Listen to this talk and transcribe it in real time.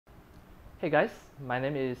Hey guys, my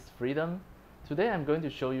name is Freedom. Today I'm going to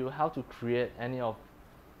show you how to create any of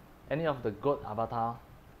the goat avatar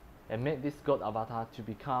and make this goat avatar to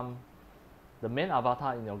become the main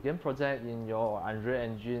avatar in your game project in your Unreal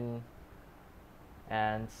Engine,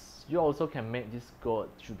 and you also can make this goat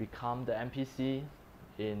to become the NPC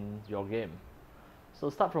in your game. So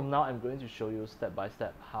start from now, I'm going to show you step by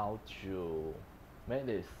step how to make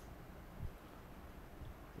this.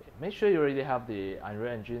 Make sure you already have the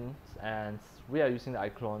Unreal Engine, and we are using the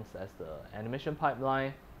iClones as the animation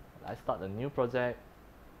pipeline. I start a new project.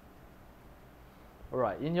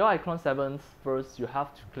 Alright, in your iClone 7, first you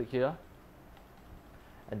have to click here,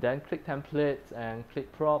 and then click template and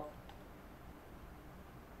click prop.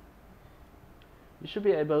 You should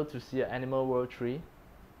be able to see an animal world tree,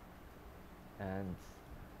 and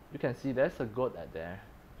you can see there's a goat at there.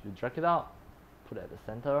 You drag it out, put it at the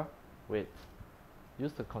center, wait.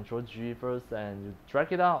 Use the Ctrl G first and you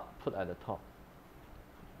drag it out, put at the top.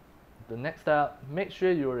 The next step, make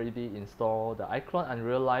sure you already install the iClone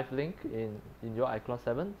Unreal Live link in your iClone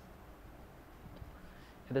 7.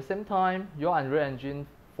 At the same time, your Unreal Engine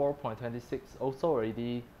 4.26 also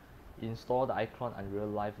already installed the iClone Unreal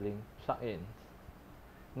Live link plugin.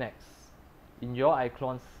 Next, in your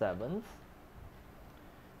iClone 7,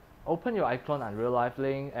 open your iClone Unreal Live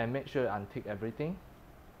link and make sure you untick everything.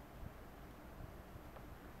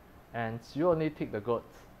 And you only tick the goat.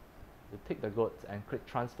 You tick the goat and click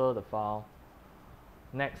transfer the file.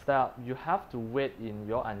 Next step, you have to wait in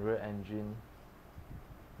your Unreal Engine.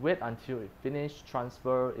 Wait until it finishes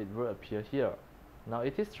transfer, it will appear here. Now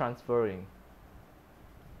it is transferring.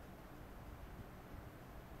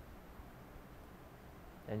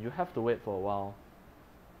 And you have to wait for a while.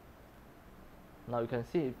 Now you can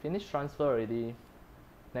see it finished transfer already.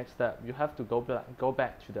 Next step, you have to go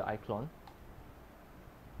back to the iClone.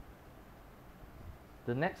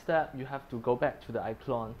 The next step, you have to go back to the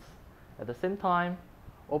iClones. At the same time,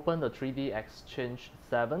 open the 3D Exchange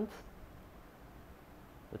 7.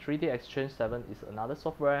 The 3D Exchange 7 is another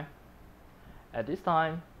software. At this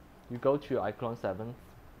time, you go to your iClone 7.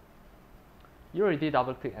 You already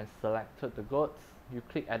double click and selected the goats. You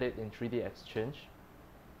click edit in 3D Exchange.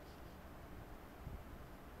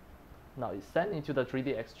 Now it's sent into the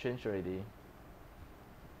 3D Exchange already.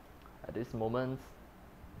 At this moment,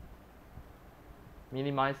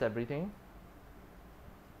 minimize everything.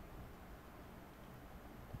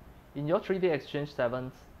 In your 3D Exchange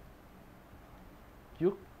 7,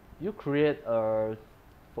 you create a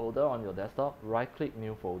folder on your desktop, right click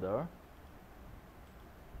new folder,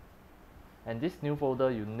 and this new folder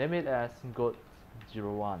you name it as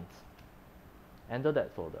goat01. Enter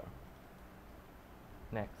that folder.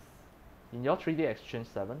 Next, in your 3D Exchange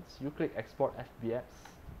 7, you click export FBX.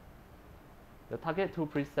 The target tool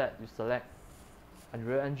preset you select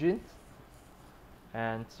Unreal Engine,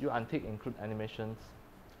 and you untick include animations.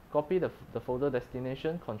 Copy the folder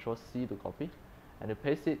destination, Ctrl C to copy, and you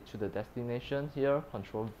paste it to the destination here,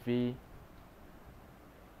 Ctrl V.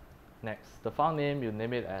 Next, the file name you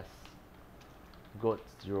name it as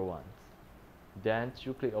goat01. Then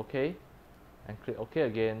you click OK and click OK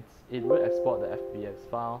again. It will export the FBX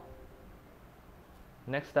file.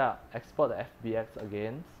 Next step, export the FBX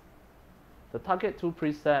again. The target tool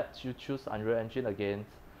preset, you choose Unreal Engine again.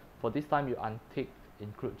 For this time, you untick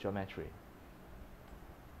include geometry.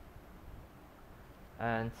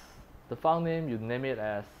 And the file name, you name it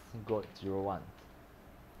as goat01.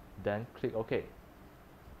 Then click OK.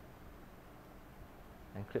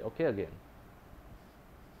 And click OK again.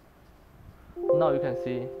 Now you can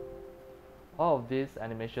see all of this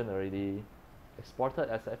animation already exported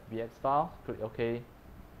as FBX file. Click OK.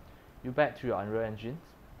 You back to your Unreal Engine.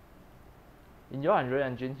 In your Unreal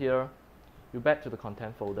Engine here, you back to the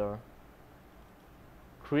content folder.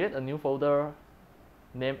 Create a new folder,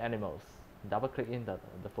 name animals. Double click in the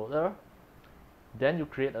folder. Then you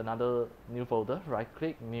create another new folder, right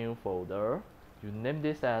click, new folder. You name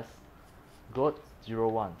this as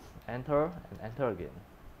goat01. Enter and enter again.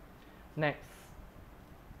 Next,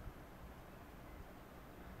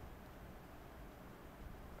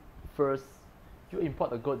 first, you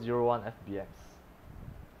import the goat01 FBX.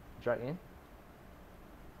 Drag in.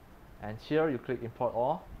 And here you click import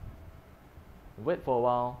all. Wait for a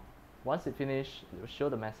while. Once it finishes, it will show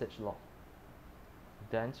the message log.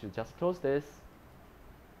 Then you just close this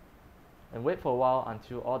and wait for a while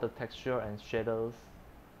until all the texture and shadows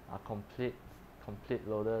are complete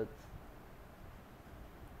loaded.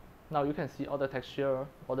 Now you can see all the texture,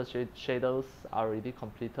 all the shadows are already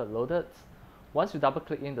completed loaded. Once you double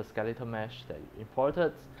click in the skeleton mesh that you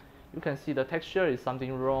imported, you can see the texture is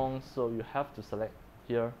something wrong, so you have to select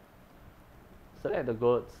here. Select the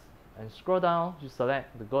goats and scroll down, you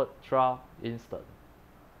select the God Trial Instant.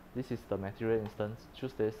 This is the material instance,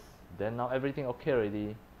 choose this, then now everything okay already.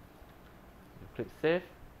 You click save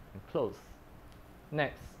and close.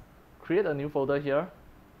 Next, create a new folder here.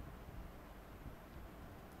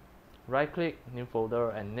 Right click, new folder,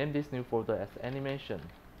 and name this new folder as animation.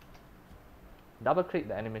 Double click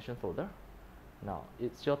the animation folder. Now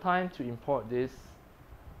it's your time to import these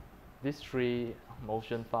 3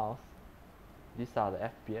 motion files. These are the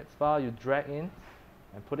FBX file. You drag in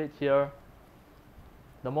and put it here.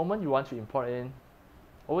 The moment you want to import in,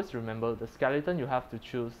 always remember the skeleton you have to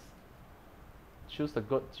choose the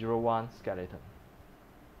God01 skeleton.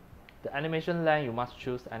 The animation length you must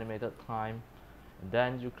choose animated time, and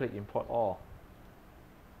then you click import all.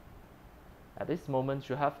 At this moment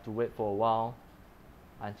you have to wait for a while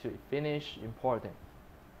until it finish importing.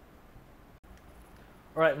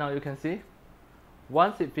 Alright, now you can see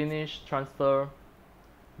once it finish transfer,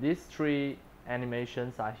 these 3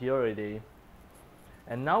 animations are here already.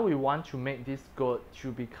 And now we want to make this god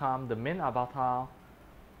to become the main avatar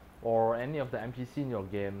or any of the NPC in your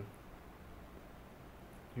game.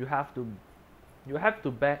 You have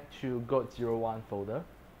to back to God01 folder.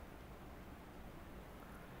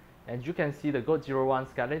 And you can see the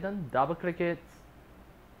God01 skeleton, double click it.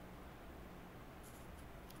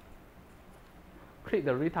 Click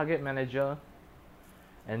the retarget manager,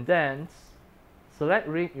 and then select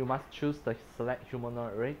rig, you must choose the select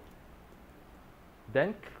humanoid rig.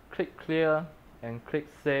 Then click clear and click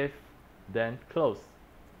save, then close.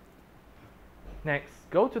 Next,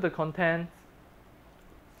 go to the content,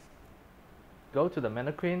 go to the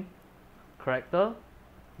mannequin, character,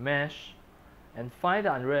 mesh, and find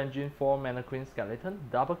the Unreal Engine 4 mannequin skeleton,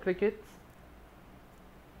 double click it,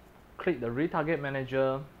 click the retarget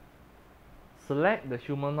manager, select the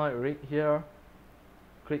humanoid rig here,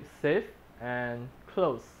 click save and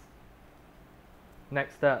close.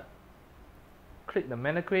 Next step, click the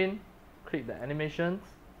mannequin, click the animations.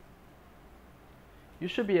 You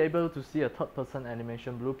should be able to see a third person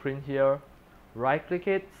animation blueprint here. Right click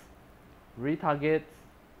it, retarget,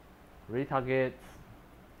 retarget,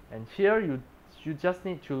 and here you just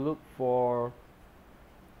need to look for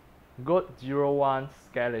God01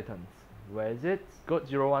 skeletons. Where is it?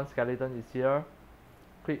 God01 skeleton is here.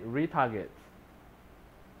 Click retarget.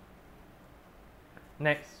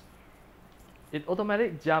 Next, it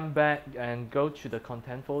automatically jump back and go to the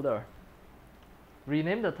content folder.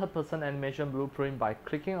 Rename the third person animation blueprint by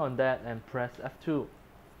clicking on that and press F2.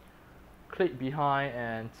 Click behind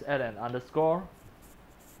and add an underscore.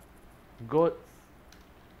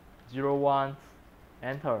 God01,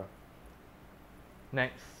 enter.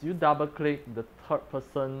 Next, you double click the third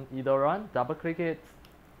person either run, double click it.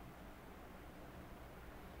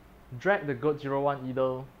 Drag the God01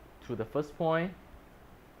 idle to the first point.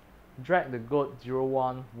 Drag the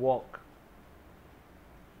God01 walk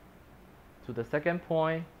to the second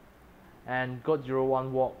point, and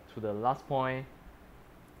God01 walk to the last point.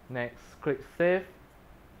 Next, click save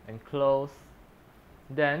and close.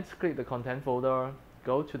 Then click the content folder,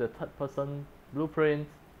 go to the third person blueprint,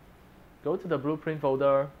 go to the blueprint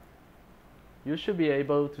folder. You should be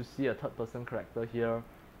able to see a third person character here.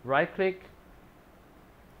 Right click,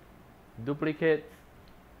 duplicate,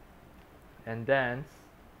 and then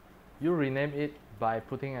you rename it by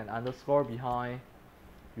putting an underscore behind.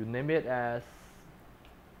 You name it as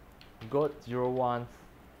God01,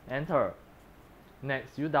 enter.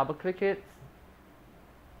 Next, you double click it,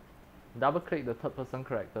 double click the third person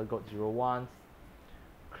character God01,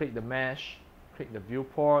 click the mesh, click the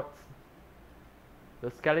viewport. The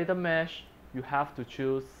skeleton mesh, you have to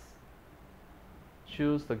choose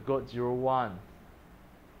the God01.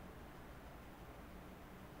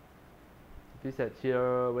 This at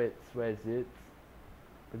here, wait, where is it?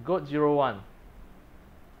 The God01.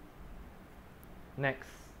 Next,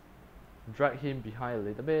 drag him behind a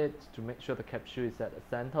little bit to make sure the capsule is at the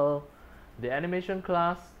center. The animation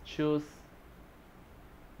class, choose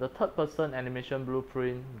the third person animation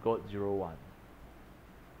blueprint God01.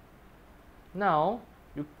 Now,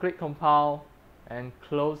 you click compile and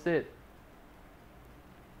close it.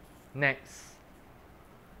 Next,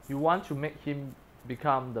 you want to make him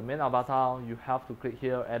become the main avatar, you have to click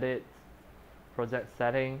here, edit, project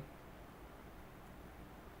setting,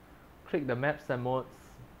 click the maps and modes.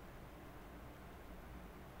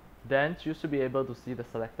 Then you should be able to see the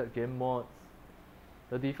selected game modes.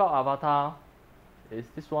 The default avatar is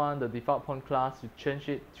this one, the default point class. You change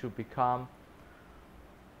it to become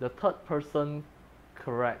the third person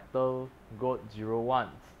character God01.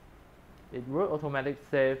 It will automatically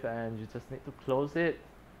save and you just need to close it.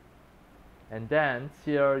 And then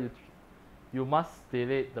here you must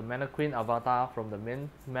delete the mannequin avatar from the main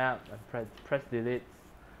map and press delete.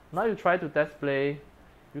 Now you try to test play,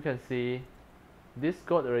 you can see this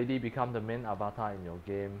goat already become the main avatar in your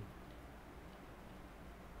game.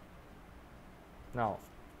 Now,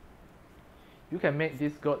 you can make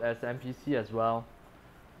this goat as NPC as well.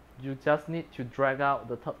 You just need to drag out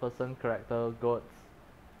the third person character goats,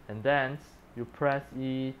 and then you press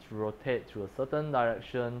E to rotate to a certain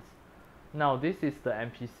direction. Now this is the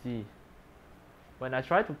NPC. When I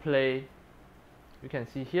try to play, you can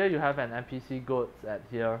see here you have an NPC goat at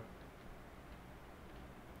here.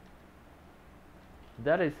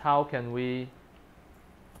 That is how can we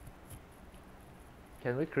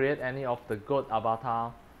create any of the goat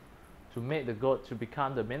avatar to make the goat to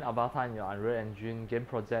become the main avatar in your Unreal Engine game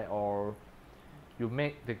project, or you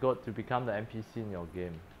make the goat to become the NPC in your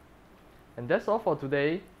game. And that's all for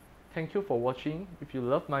today. Thank you for watching. If you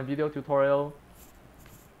love my video tutorial,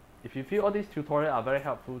 if you feel all these tutorials are very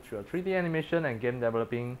helpful to your 3D animation and game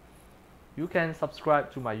developing, you can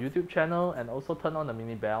subscribe to my YouTube channel and also turn on the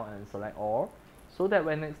mini bell and select all, so that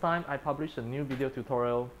when next time I publish a new video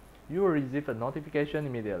tutorial, you will receive a notification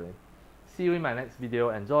immediately. See you in my next video.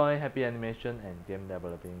 Enjoy, happy animation and game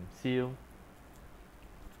developing. See you.